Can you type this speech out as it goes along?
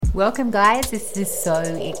Welcome, guys. This is so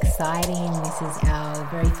exciting. This is our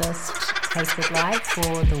very first Facebook Live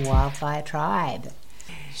for the Wildfire Tribe.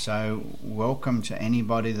 So welcome to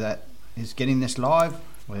anybody that is getting this live.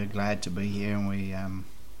 We're glad to be here, and we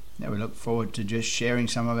look forward to just sharing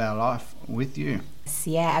some of our life with you.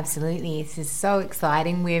 Yeah, absolutely. This is so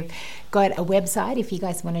exciting. We've got a website if you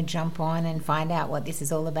guys want to jump on and find out what this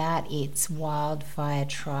is all about. It's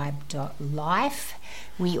wildfiretribe.life.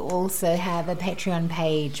 We also have a Patreon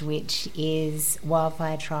page, which is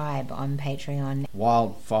Wildfire Tribe on Patreon.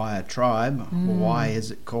 Wildfire Tribe, Why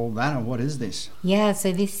is it called that, or what is this? Yeah,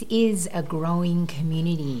 so this is a growing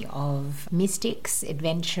community of mystics,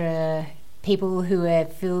 adventurer, people who are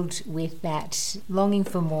filled with that longing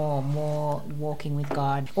for more walking with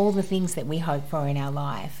God, all the things that we hope for in our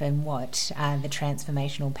life, and what the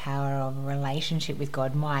transformational power of a relationship with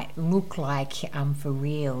God might look like for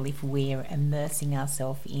real if we're immersing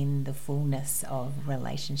ourselves in the fullness of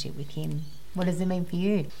relationship with Him. What does it mean for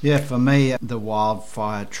you? Yeah, for me, the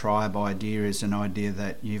Wildfire Tribe idea is an idea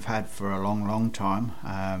that you've had for a long time.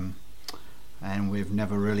 And we've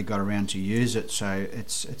never really got around to use it, so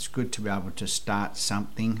it's good to be able to start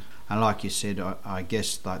something. And like you said, I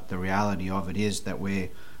guess like the reality of it is that we're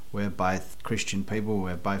both Christian people.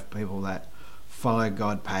 We're both people that follow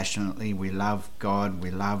God passionately. We love God.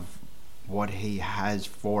 We love what He has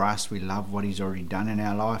for us. We love what He's already done in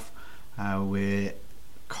our life. We're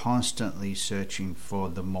constantly searching for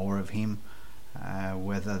the more of Him,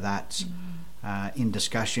 whether that's in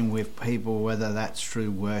discussion with people, whether that's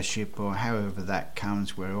through worship or however that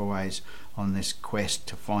comes. We're always on this quest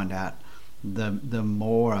to find out the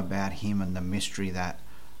more about Him and the mystery that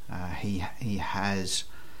he has.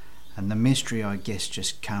 And the mystery, I guess,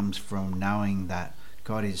 just comes from knowing that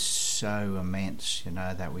God is so immense,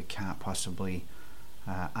 that we can't possibly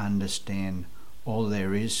understand all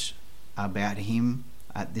there is about Him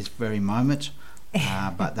at this very moment.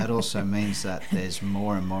 But that also means that there's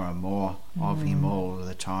more and more and more of Him all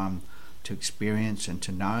the time to experience and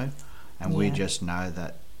to know, and we just know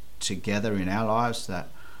that together in our lives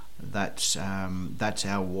that's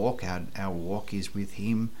our walk. Our walk is with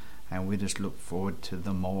Him, and we just look forward to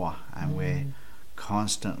the more, and we're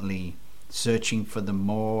constantly searching for the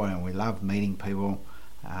more, and we love meeting people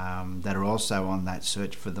that are also on that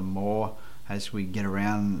search for the more as we get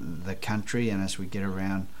around the country and as we get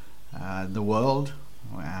around the world,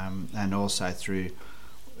 and also through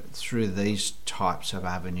these types of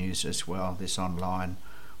avenues as well. This online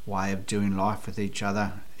way of doing life with each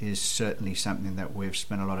other is certainly something that we've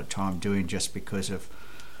spent a lot of time doing, just because of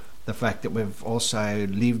the fact that we've also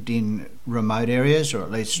lived in remote areas, or at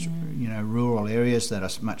least rural areas that are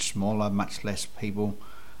much smaller, much less people,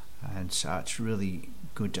 and so it's really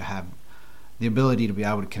good to have the ability to be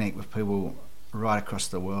able to connect with people right across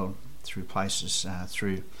the world through places,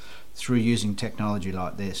 through using technology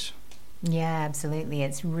like this. Yeah, absolutely.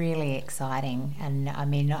 It's really exciting. And I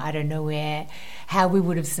mean, I don't know how we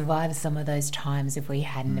would have survived some of those times if we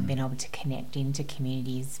hadn't have been able to connect into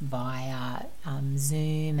communities via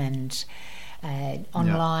Zoom and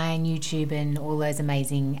online, YouTube, and all those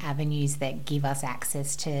amazing avenues that give us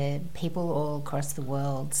access to people all across the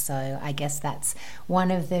world. So I guess that's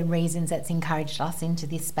one of the reasons that's encouraged us into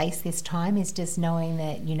this space this time, is just knowing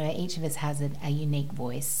that each of us has a unique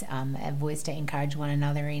voice, a voice to encourage one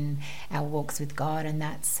another in our walks with God, and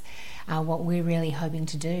that's what we're really hoping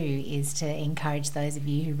to do, is to encourage those of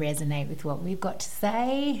you who resonate with what we've got to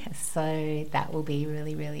say. So that will be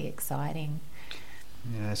really, really exciting.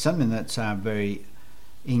 Yeah, something that's very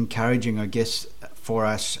encouraging, I guess, for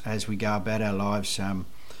us as we go about our lives,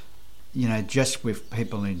 just with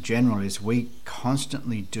people in general, is we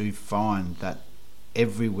constantly do find that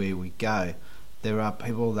everywhere we go, there are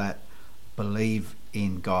people that believe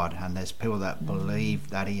in God, and there's people that believe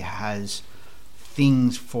that He has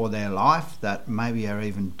things for their life that maybe are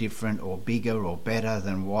even different or bigger or better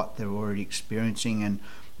than what they're already experiencing. And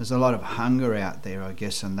there's a lot of hunger out there, I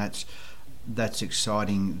guess, and that's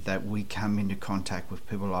exciting that we come into contact with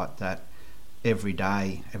people like that every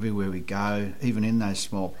day, everywhere we go, even in those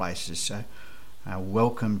small places. So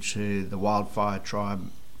welcome to the Wildfire Tribe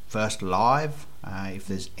first live. If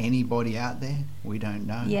there's anybody out there, we don't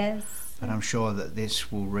know. Yes. But I'm sure that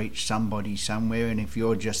this will reach somebody somewhere, and if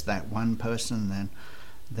you're just that one person,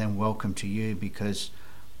 then welcome to you, because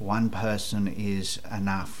one person is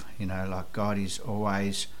enough. Like God is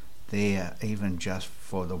always there, even just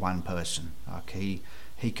for the one person. Like he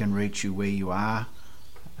can reach you where you are,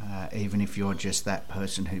 even if you're just that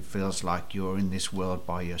person who feels like you're in this world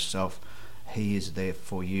by yourself. He is there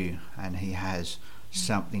for you, and He has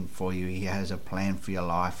something for you. He has a plan for your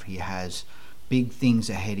life. He has big things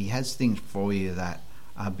ahead. He has things for you that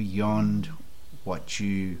are beyond what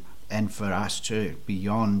you, and for us too,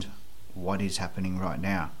 beyond what is happening right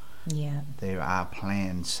now. Yeah. There are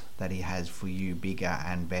plans that he has for you, bigger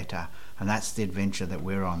and better. And that's the adventure that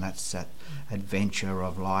we're on. That's that adventure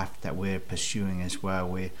of life that we're pursuing as well.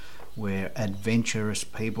 We're adventurous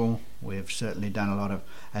people. We've certainly done a lot of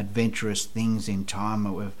adventurous things in time.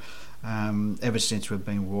 We've ever since we've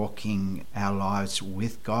been walking our lives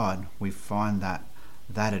with God, we find that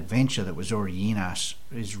adventure that was already in us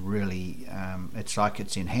is really, it's like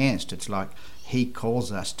it's enhanced. It's like he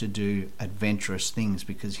calls us to do adventurous things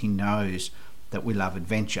because he knows that we love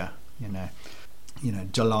adventure. You know,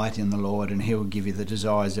 delight in the Lord, and he will give you the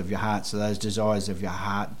desires of your heart. So those desires of your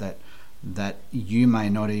heart that you may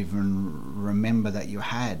not even remember that you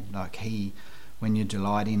had, like when you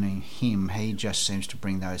delight in him, he just seems to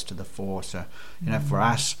bring those to the fore. So, for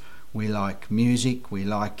us, we like music, we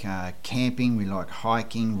like camping, we like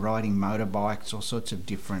hiking, riding motorbikes, all sorts of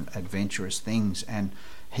different adventurous things. And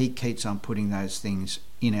he keeps on putting those things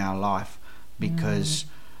in our life because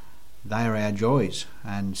they are our joys.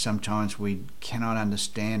 And sometimes we cannot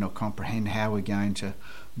understand or comprehend how we're going to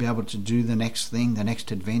be able to do the next thing, the next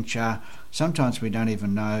adventure. Sometimes we don't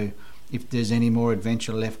even know if there's any more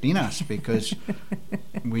adventure left in us because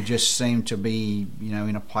we just seem to be,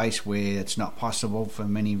 in a place where it's not possible for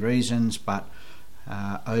many reasons. But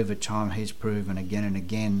over time, he's proven again and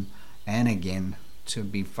again and again to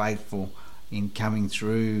be faithful in coming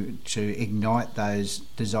through to ignite those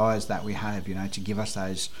desires that we have, to give us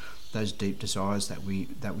those deep desires that we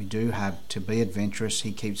do have to be adventurous.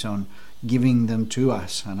 He keeps on giving them to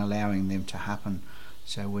us and allowing them to happen.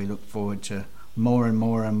 So we look forward to more and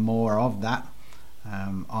more and more of that.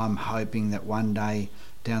 I'm hoping that one day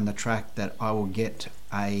down the track that I will get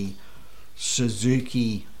a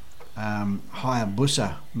Suzuki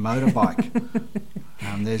Hayabusa motorbike.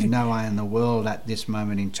 There's no way in the world at this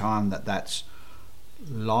moment in time that's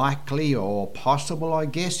likely or possible, I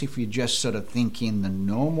guess, if you just sort of think in the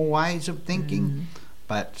normal ways of thinking.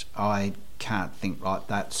 But I can't think like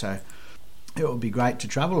that, so it would be great to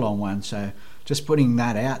travel on one. So just putting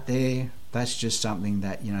that out there, that's just something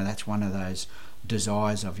that, that's one of those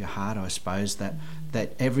desires of your heart, I suppose, that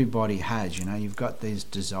everybody has. You've got these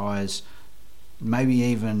desires, maybe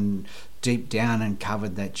even deep down and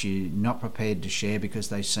covered, that you're not prepared to share because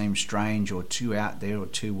they seem strange or too out there or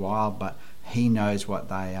too wild, but he knows what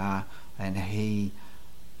they are, and he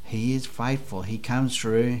is faithful. He comes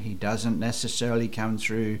through. He doesn't necessarily come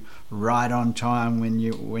through right on time when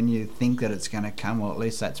you think that it's going to come, or at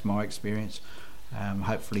least that's my experience.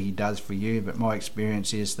 Hopefully he does for you, but my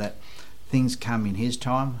experience is that things come in his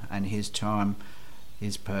time, and his time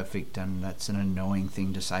is perfect. And that's an annoying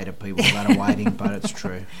thing to say to people that are waiting, but it's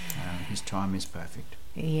true. His time is perfect.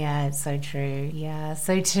 Yeah, it's so true. Yeah.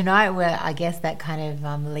 So tonight, I guess that kind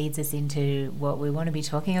of leads us into what we want to be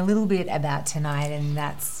talking a little bit about tonight, and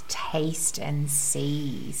that's taste and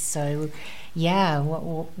see. So, yeah,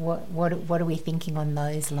 what are we thinking on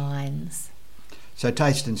those lines? So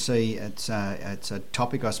taste and see, it's a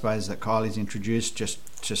topic, I suppose, that Kylie's introduced just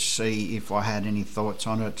to see if I had any thoughts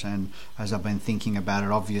on it. And as I've been thinking about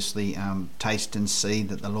it, obviously, taste and see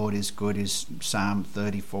that the Lord is good is Psalm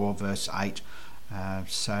 34, verse 8.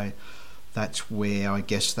 So that's where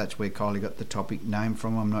Kylie got the topic name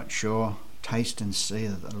from. I'm not sure. Taste and see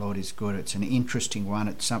that the Lord is good. It's an interesting one.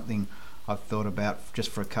 It's something I've thought about just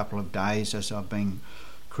for a couple of days as I've been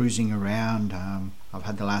cruising around. I've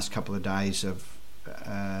had the last couple of days of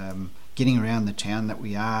getting around the town that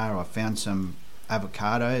we are. I found some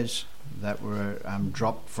avocados that were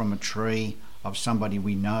dropped from a tree of somebody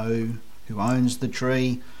we know who owns the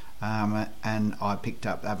tree. And I picked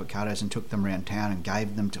up avocados and took them around town and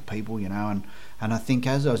gave them to people, and I think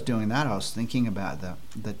as I was doing that, I was thinking about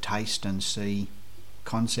the taste and see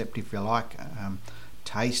concept, if you like.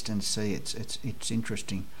 Taste and see, it's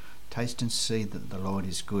interesting. Taste and see that the Lord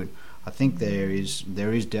is good. I think there is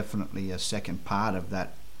definitely a second part of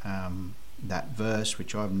that verse,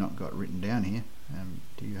 which I've not got written down here.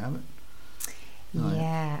 Do you have it? No.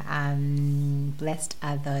 Yeah, blessed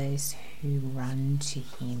are those who run to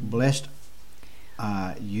him. Blessed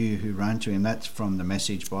are you who run to him. That's from the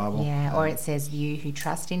Message Bible. Yeah, or it says you who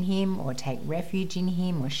trust in him, or take refuge in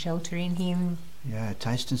him, or shelter in him. Yeah,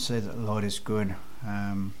 taste and see that the Lord is good.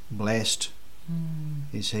 Blessed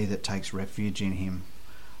is he that takes refuge in him.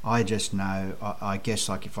 I just know, I guess,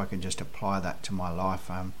 like if I can just apply that to my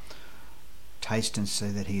life, taste and see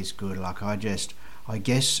that he is good. Like I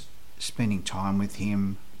guess spending time with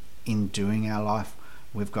him in doing our life,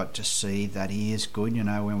 we've got to see that he is good.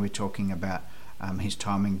 When we're talking about his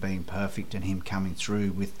timing being perfect and him coming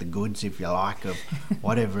through with the goods, if you like, of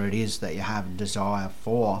whatever it is that you have a desire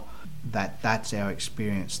for. That's our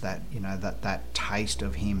experience, that, you know, that taste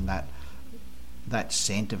of him, that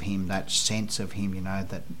scent of him, that sense of him, you know,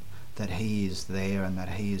 that he is there and that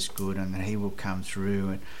he is good and that he will come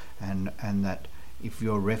through, and that if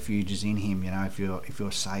your refuge is in him, you know, if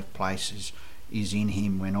your safe place is in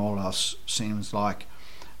him when all else seems like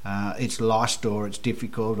it's lost or it's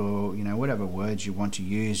difficult, or, you know, whatever words you want to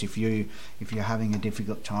use, if you're having a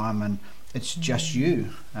difficult time and it's just you.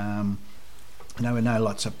 You know, we know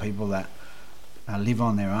lots of people that live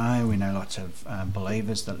on their own. We know lots of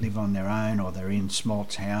believers that live on their own, or they're in small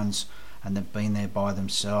towns and they've been there by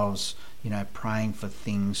themselves, you know, praying for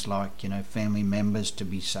things like, you know, family members to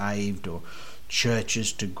be saved or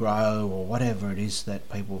churches to grow, or whatever it is that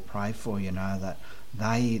people pray for, you know, that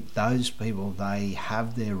those people, they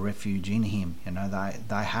have their refuge in him. You know,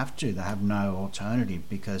 they have no alternative,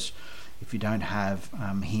 because if you don't have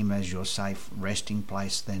him as your safe resting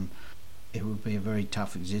place, then it would be a very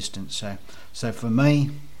tough existence. So for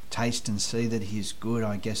me, taste and see that he is good,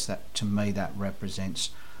 I guess that, to me, that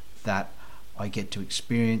represents that I get to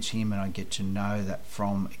experience him, and I get to know that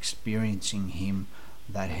from experiencing him,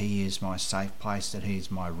 that he is my safe place, that he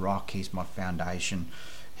is my rock, he's my foundation,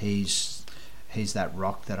 he's that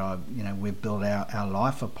rock that we build our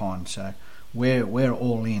life upon. So we're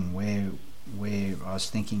all in. Where I was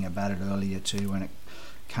thinking about it earlier too, when it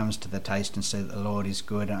comes to the taste and see that the Lord is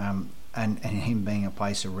good, and him being a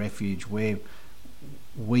place of refuge, where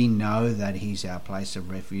we know that he's our place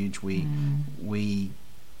of refuge. We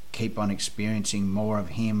keep on experiencing more of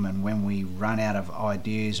him, and when we run out of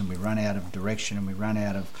ideas and we run out of direction and we run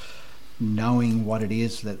out of knowing what it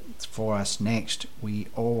is that's for us next, we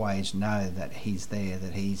always know that he's there,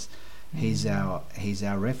 that he's our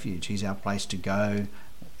refuge, he's our place to go.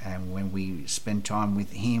 And when we spend time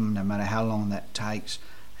with him, no matter how long that takes,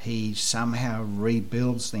 he somehow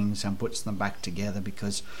rebuilds things and puts them back together,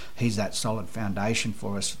 because he's that solid foundation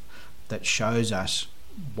for us that shows us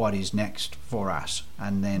what is next for us,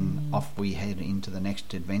 and then off we head into the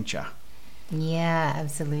next adventure. Yeah,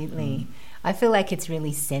 absolutely. I feel like it's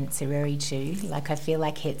really sensory too. Like, I feel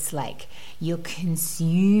like it's like you're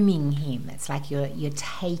consuming him. It's like you're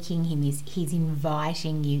taking him. He's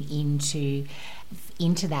inviting you into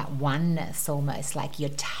that oneness, almost like you're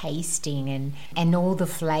tasting and all the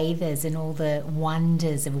flavors and all the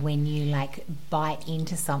wonders of when you like bite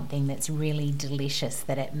into something that's really delicious,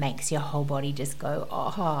 that it makes your whole body just go,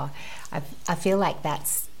 oh. I feel like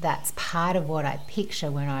that's part of what I picture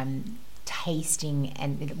when I'm tasting,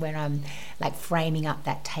 and when I'm like framing up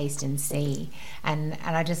that taste and see, and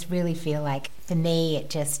I just really feel like, for me, it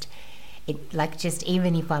just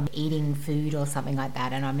even if I'm eating food or something like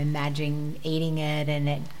that, and I'm imagining eating it and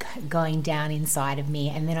it going down inside of me,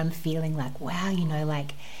 and then I'm feeling like, wow, you know,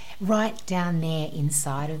 like right down there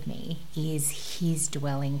inside of me is his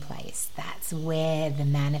dwelling place. That's where the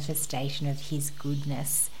manifestation of his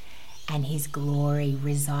goodness and his glory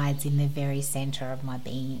resides, in the very center of my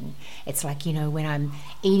being. It's like, you know, when I'm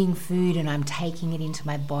eating food and I'm taking it into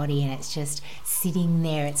my body and it's just sitting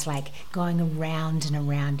there, it's like going around and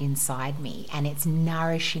around inside me, and it's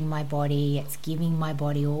nourishing my body, it's giving my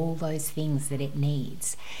body all those things that it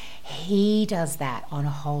needs. He does that on a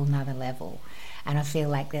whole nother level. And I feel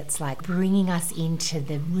like that's like bringing us into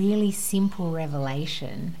the really simple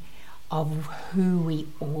revelation of who we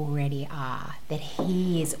already are, that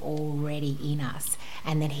he is already in us,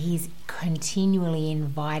 and that he's continually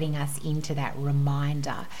inviting us into that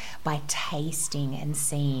reminder by tasting and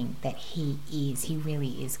seeing that he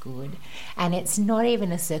really is good. And it's not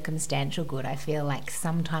even a circumstantial good. I feel like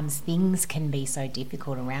sometimes things can be so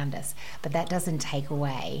difficult around us, but that doesn't take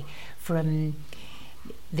away from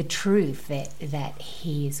the truth that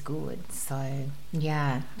he is good. So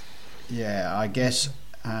yeah, I guess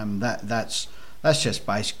that's just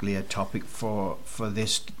basically a topic for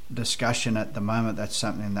this discussion at the moment. That's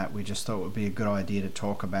something that we just thought would be a good idea to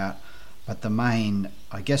talk about. But the main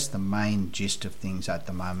gist of things at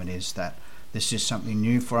the moment is that this is something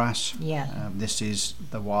new for us. Yeah. This is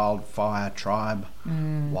the Wildfire Tribe.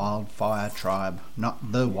 Wildfire Tribe.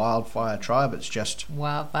 Not the Wildfire Tribe, it's just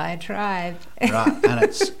Wildfire Tribe. Right, and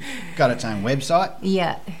it's got its own website.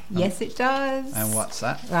 Yeah. Yes, it does. And what's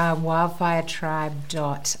that?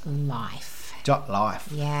 Wildfiretribe.life. .life.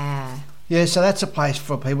 Yeah. Yeah, so that's a place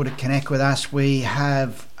for people to connect with us. We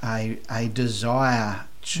have a desire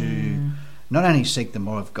to not only seek the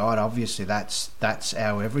more of God. Obviously that's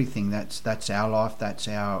our everything, that's our life, that's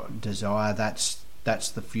our desire, that's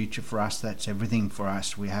the future for us, that's everything for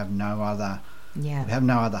us. We have no other hunger.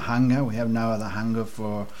 We have no other hunger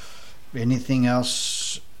for anything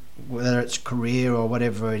else, whether it's career or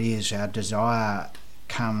whatever it is, our desire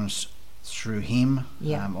comes through him.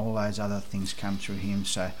 All those other things come through him.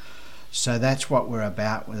 So that's what we're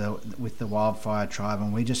about with the Wildfire Tribe,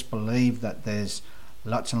 and we just believe that there's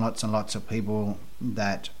lots and lots and lots of people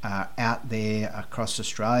that are out there across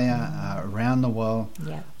Australia, around the world,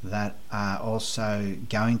 that are also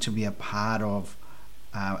going to be a part of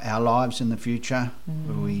our lives in the future.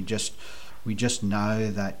 We just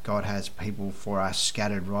know that God has people for us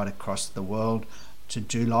scattered right across the world to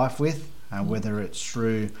do life with, whether it's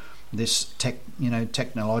through this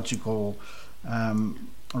technological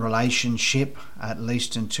relationship, at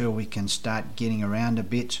least until we can start getting around a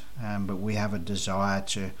bit, but we have a desire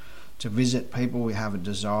to visit people, we have a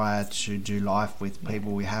desire to do life with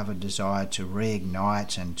people, we have a desire to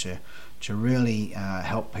reignite and to really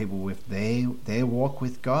help people with their walk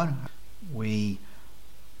with God. We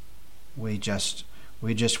just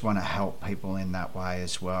want to help people in that way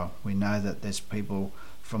as well. We know that there's people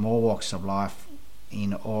from all walks of life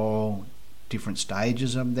in all different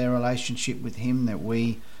stages of their relationship with him that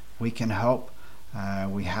we can help.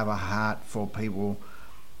 We have a heart for people,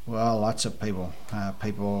 lots of people,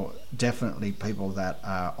 definitely people that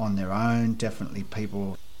are on their own, definitely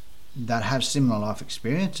people that have similar life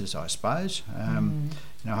experiences, I suppose.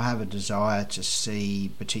 I have a desire to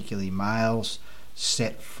see particularly males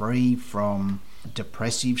set free from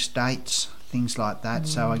depressive states, things like that.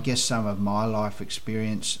 So I guess some of my life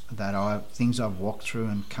experience things I've walked through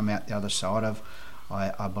and come out the other side of,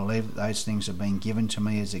 I believe that those things have been given to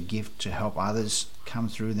me as a gift to help others come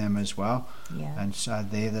through them as well. And so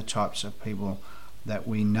they're the types of people that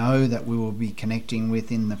we know that we will be connecting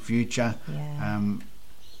with in the future.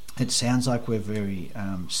 It sounds like we're very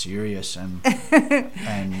serious and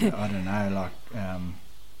I don't know,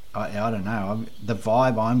 I don't know. The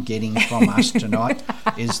vibe I'm getting from us tonight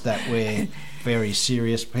is that we're very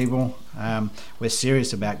serious people. We're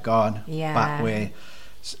serious about God, but we're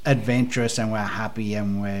adventurous and we're happy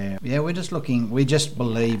and we're just looking. We just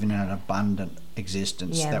believe in an abundant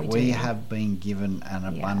existence, that we have been given an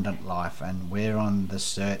abundant life, and we're on the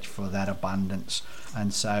search for that abundance.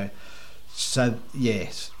 And so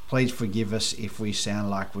yes, please forgive us if we sound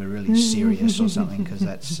like we're really serious or something, because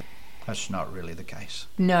that's not really the case.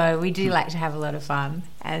 No, we do like to have a lot of fun,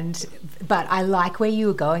 but I like where you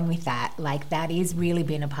were going with that. Like, that is really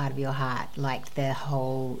been a part of your heart, like the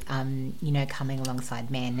whole coming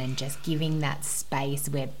alongside men and just giving that space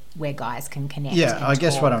where guys can connect. I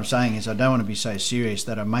guess what I'm saying is I don't want to be so serious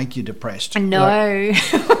that I make you depressed. No.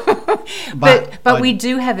 but we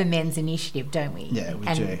do have a men's initiative, don't we? Yeah,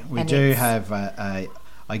 we do. We do have a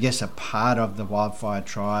part of the Wildfire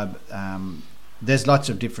Tribe. There's lots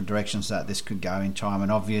of different directions that this could go in time,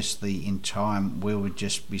 and obviously in time we would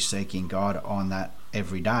just be seeking God on that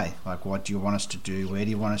every day. Like, what do you want us to do? Where do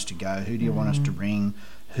you want us to go? Who do you want us to bring?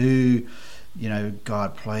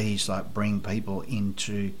 God, please, bring people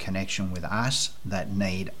into connection with us that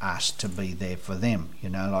need us to be there for them.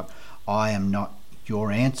 I am not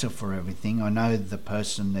your answer for everything. I know the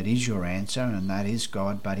person that is your answer, and that is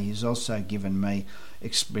God, but he's also given me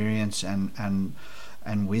experience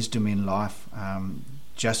and wisdom in life,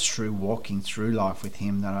 just through walking through life with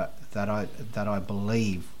him, that I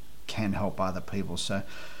believe can help other people. So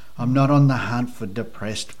I'm not on the hunt for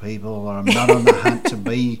depressed people, or I'm not on the hunt to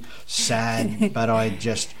be sad, but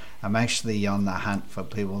I'm actually on the hunt for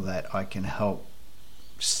people that I can help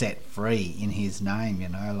set free in his name.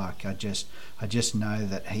 I just know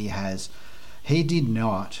that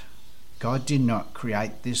God did not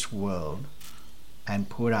create this world and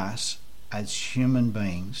put us as human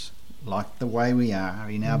beings, like the way we are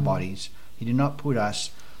in our bodies. He did not put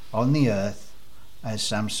us on the earth as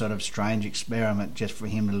some sort of strange experiment just for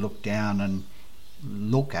him to look down and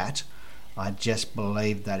look at. I just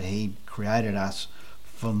believe that he created us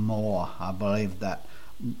for more. I believe that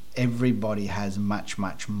everybody has much,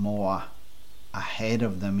 much more ahead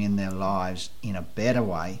of them in their lives in a better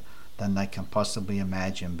way than they can possibly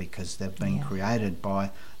imagine, because they've been created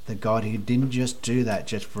by the God who didn't just do that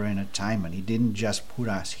just for entertainment. He didn't just put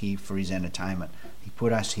us here for his entertainment. He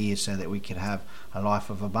put us here so that we could have a life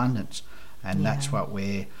of abundance, and that's what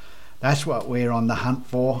we're on the hunt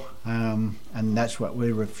for, and that's what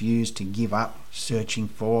we refuse to give up searching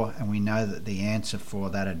for. And we know that the answer for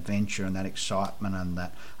that adventure and that excitement and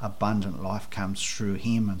that abundant life comes through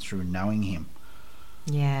him and through knowing him.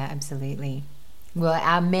 Yeah, absolutely. Well,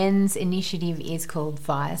 our men's initiative is called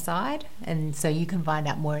Fireside, and so you can find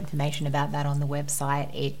out more information about that on the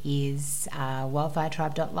website. It is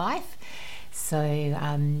wildfiretribe.life. So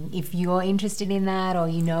if you're interested in that, or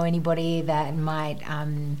you know anybody that might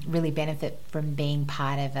really benefit from being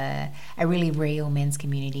part of a really real men's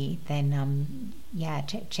community, then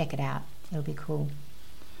check it out. It'll be cool.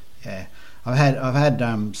 Yeah, I've had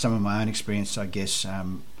some of my own experience, I guess.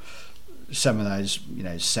 Some of those,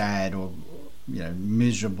 sad or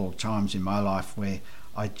miserable times in my life where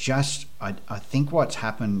I think what's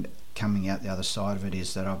happened coming out the other side of it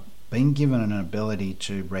is that I've been given an ability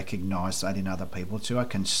to recognise that in other people too. I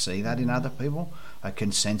can see that in other people. I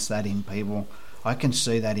can sense that in people. I can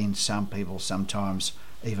see that in some people sometimes,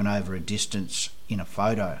 even over a distance in a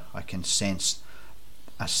photo. I can sense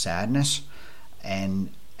a sadness,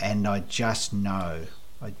 and I just know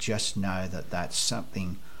that that's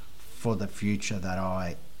something for the future that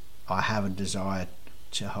I have a desire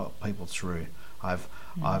to help people through.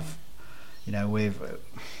 We've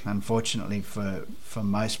unfortunately for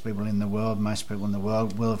most people in the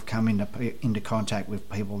world will have come into contact with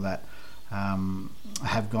people that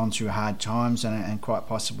have gone through hard times and quite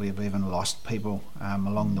possibly have even lost people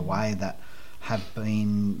along the way that have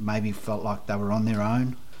been maybe felt like they were on their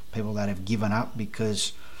own. People that have given up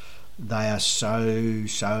because they are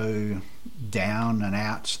so down and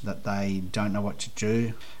out that they don't know what to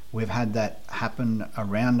do. We've had that happen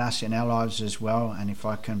around us in our lives as well, and if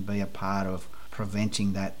I can be a part of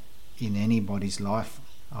preventing that in anybody's life,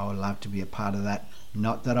 I would love to be a part of that.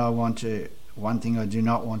 Not that I want to. One thing I do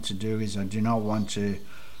not want to do is I do not want to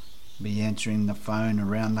be answering the phone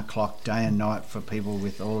around the clock day and night for people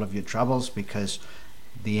with all of your troubles, because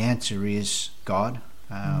the answer is God.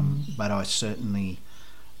 But I certainly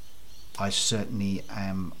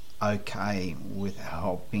am okay with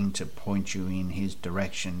helping to point you in His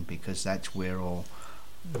direction, because that's where all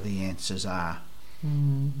the answers are.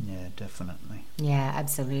 Yeah, definitely. Yeah,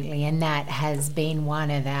 absolutely. And that has been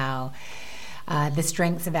one of our the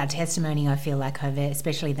strengths of our testimony, I feel like, over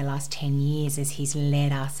especially the last 10 years, is He's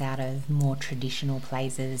led us out of more traditional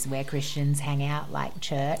places where Christians hang out, like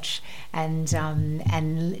church, and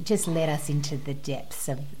just led us into the depths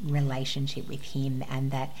of relationship with Him,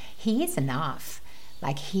 and that He is enough.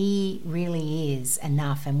 Like, He really is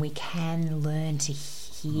enough, and we can learn to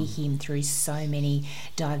hear Him through so many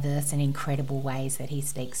diverse and incredible ways that He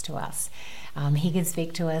speaks to us. He can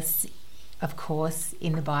speak to us, of course,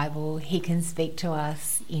 in the Bible. He can speak to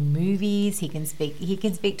us in movies. He can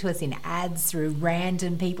speak to us in ads, through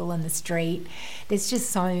random people on the street. There's just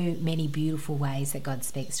so many beautiful ways that God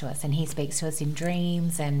speaks to us, and He speaks to us in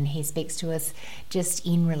dreams, and He speaks to us just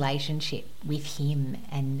in relationship with Him.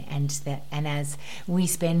 And as we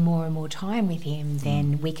spend more and more time with Him,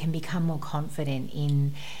 then we can become more confident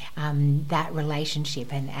in that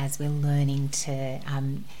relationship. And as we're learning to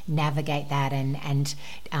navigate that and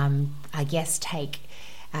I guess take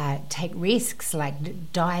risks,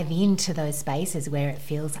 like dive into those spaces where it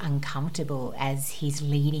feels uncomfortable, as He's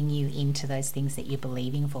leading you into those things that you're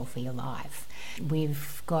believing for your life.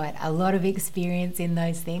 We've got a lot of experience in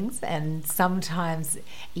those things, and sometimes,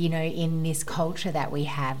 in this culture that we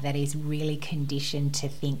have that is really conditioned to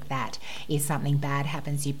think that if something bad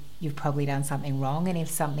happens, you've probably done something wrong, and if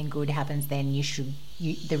something good happens, then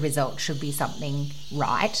the result should be something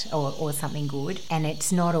right or something good. And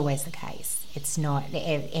it's not always the case. It's not,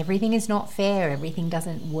 everything is not fair. Everything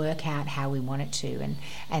doesn't work out how we want it to.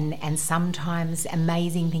 And sometimes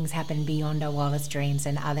amazing things happen beyond our wildest dreams,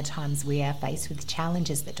 and other times we are faced with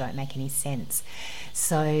challenges that don't make any sense.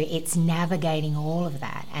 So it's navigating all of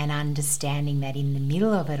that and understanding that in the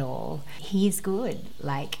middle of it all, He's good.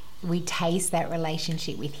 Like, we taste that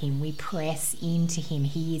relationship with Him. We press into Him.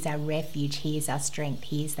 He is our refuge. He is our strength.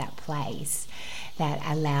 He is that place that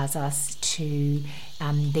allows us to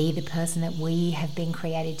be the person that we have been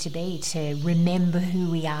created to be, to remember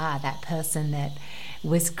who we are, that person that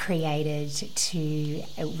was created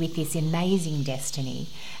with this amazing destiny,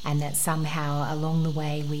 and that somehow along the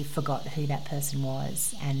way we forgot who that person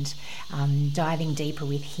was. And diving deeper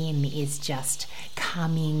with Him is just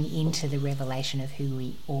coming into the revelation of who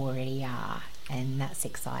we already are, and that's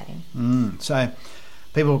exciting. So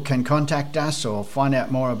people can contact us or find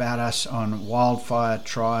out more about us on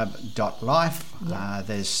wildfiretribe.life. Yep.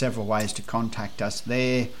 There's several ways to contact us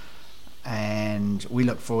there, and we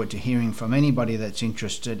look forward to hearing from anybody that's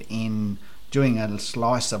interested in doing a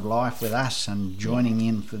slice of life with us and joining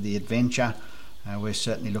in for the adventure. We're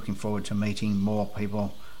certainly looking forward to meeting more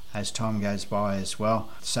people as time goes by as well.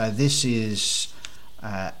 So this is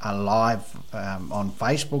a live on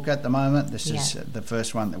Facebook at the moment. This is the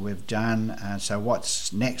first one that we've done. So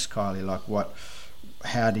what's next, Kylie? Like,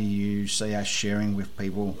 how do you see us sharing with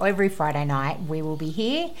people? Every Friday night we will be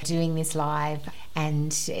here doing this live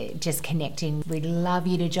and just connecting. We'd love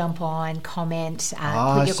you to jump on, comment,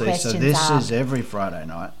 put your questions So this up. is every Friday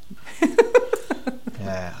night.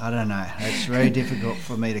 Yeah, I don't know. It's very difficult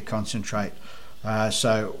for me to concentrate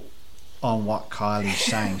on what Kylie's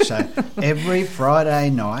saying. So every Friday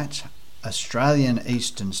night, Australian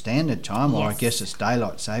Eastern Standard Time, or I guess it's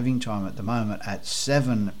daylight saving time at the moment, at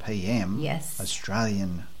 7 p.m. Yes.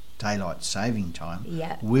 Australian daylight saving time.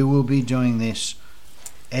 Yeah. We will be doing this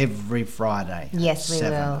every Friday. Yes, at we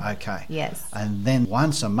 7. will. Okay. Yes. And then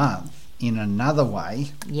once a month, in another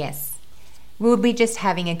way. Yes. We'll be just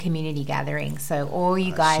having a community gathering. So all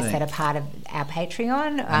you guys that are part of our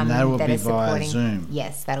Patreon and that will that be are supporting, via Zoom.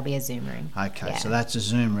 Yes, that'll be a Zoom room. Okay, Yeah. so that's a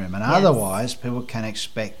Zoom room. And otherwise, people can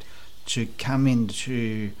expect to come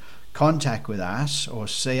into contact with us or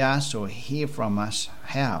see us or hear from us.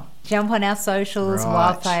 How? Jump on our socials, Right.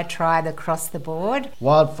 Wildfire Tribe across the board.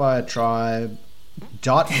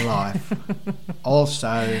 WildfireTribe.life.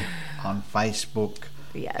 Also on Facebook,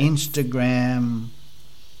 Yes. Instagram,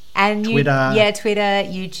 And Twitter. Twitter,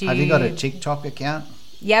 YouTube. Have you got a TikTok account?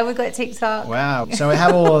 Yeah, we've got TikTok. Wow. So we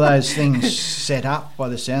have all of those things set up by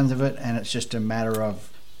the sounds of it, and it's just a matter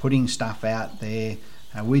of putting stuff out there.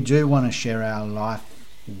 We do want to share our life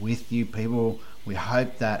with you people. We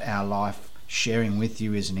hope that our life sharing with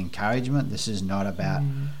you is an encouragement. This is not about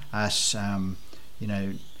us,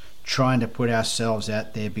 trying to put ourselves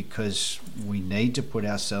out there because we need to put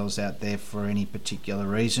ourselves out there for any particular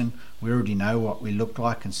reason. We already know what we look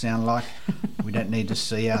like and sound like. We don't need to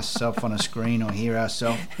see ourselves on a screen or hear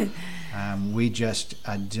ourselves. We just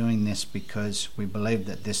are doing this because we believe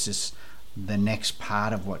that this is the next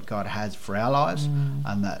part of what God has for our lives,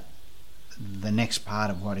 and that the next part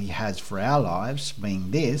of what he has for our lives,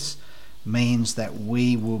 being this, means that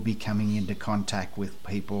we will be coming into contact with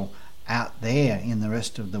people out there in the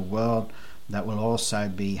rest of the world that will also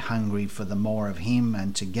be hungry for the more of him,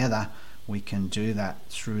 and together we can do that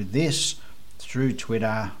through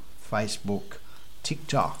Twitter, Facebook,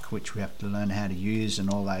 TikTok, which we have to learn how to use, and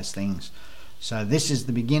all those things. So this is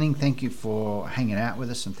the beginning. Thank you for hanging out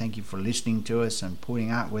with us, and thank you for listening to us and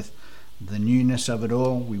putting up with the newness of it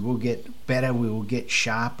all. We will get better, we will get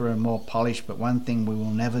sharper and more polished, but one thing we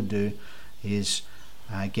will never do is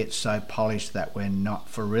get so polished that we're not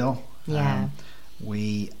for real. Yeah.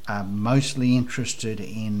 We are mostly interested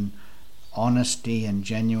in honesty and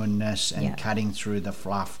genuineness and cutting through the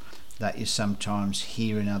fluff that you sometimes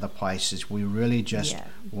hear in other places. We really just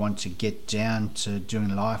want to get down to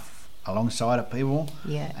doing life alongside of people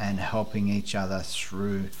and helping each other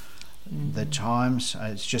through the times.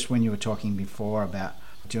 It's just when you were talking before about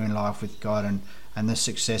doing life with God and the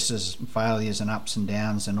successes, failures and ups and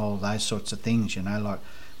downs and all of those sorts of things,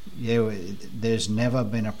 there's never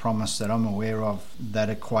been a promise that I'm aware of that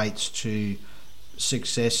equates to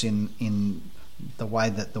success in the way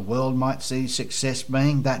that the world might see success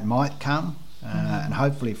being. That might come, and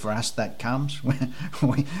hopefully for us that comes.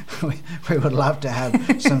 we would love to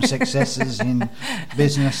have some successes in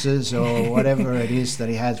businesses or whatever it is that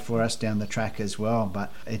he has for us down the track as well,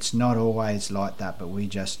 but it's not always like that. But we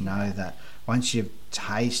just know that once you've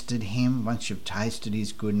tasted him, once you've tasted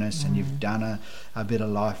his goodness and you've done a bit of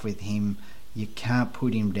life with him, you can't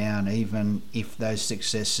put him down, even if those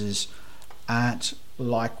successes aren't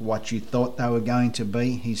like what you thought they were going to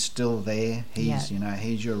be. He's still there. He's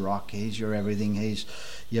he's your rock, he's your everything.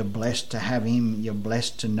 You're blessed to have him, you're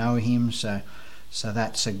blessed to know him. So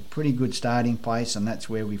that's a pretty good starting place, and that's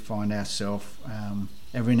where we find ourselves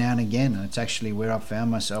every now and again. And it's actually where I've found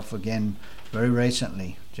myself again very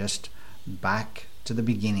recently, just back to the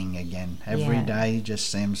beginning again. Every day just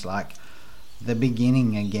seems like the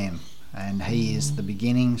beginning again, and he is the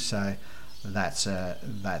beginning. So that's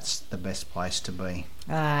the best place to be.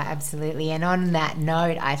 Absolutely. And on that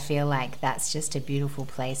note, I feel like that's just a beautiful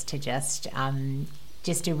place to just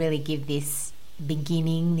to really give this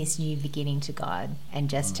new beginning to God, and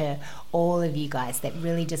just to all of you guys that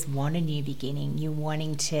really just want a new beginning. You're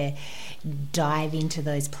wanting to dive into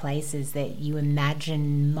those places that you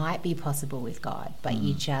imagine might be possible with God, but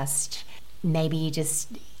you just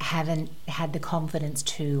haven't had the confidence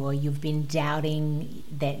to, or you've been doubting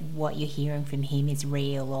that what you're hearing from him is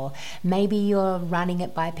real, or maybe you're running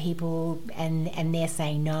it by people and they're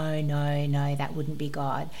saying no, that wouldn't be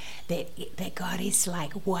God. That God is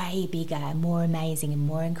like way bigger, more amazing and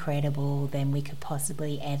more incredible than we could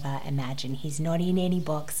possibly ever imagine. He's not in any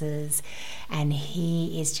boxes, and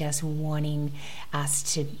he is just wanting us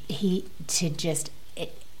to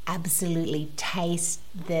absolutely taste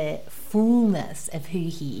the fullness of who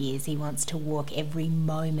he is. He wants to walk every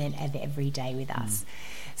moment of every day with us.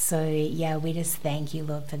 So, yeah, we just thank you,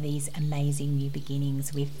 Lord, for these amazing new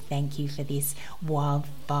beginnings. We thank you for this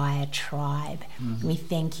wildfire tribe. We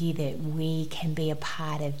thank you that we can be a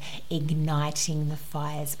part of igniting the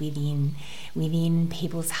fires within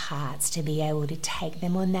people's hearts, to be able to take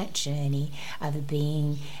them on that journey of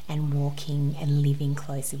being and walking and living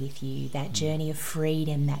closer with you, that journey of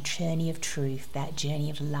freedom, that journey of truth, that journey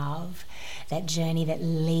of love, that journey that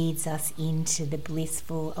leads us into the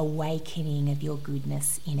blissful awakening of your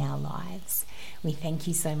goodness in our lives. We thank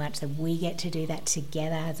you so much that we get to do that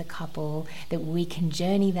together as a couple, that we can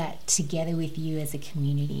journey that together with you as a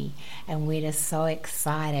community. And we're just so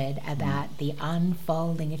excited about the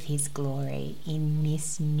unfolding of his glory in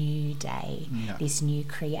this new day, this new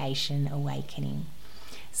creation awakening.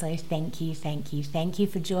 So thank you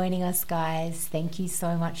for joining us, guys. Thank you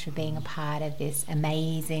so much for being a part of this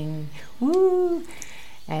amazing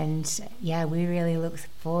and yeah, we really look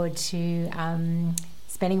forward to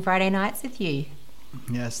spending Friday nights with you.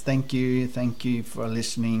 Yes, thank you for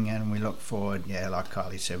listening, and we look forward, like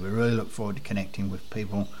Kylie said, we really look forward to connecting with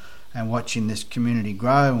people and watching this community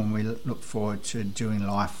grow, and we look forward to doing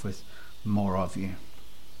life with more of you.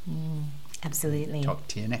 Absolutely. Talk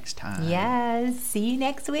to you next time. Yes, see you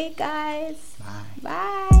next week, guys. Bye.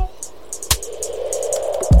 Bye.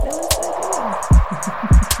 That was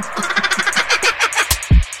so good.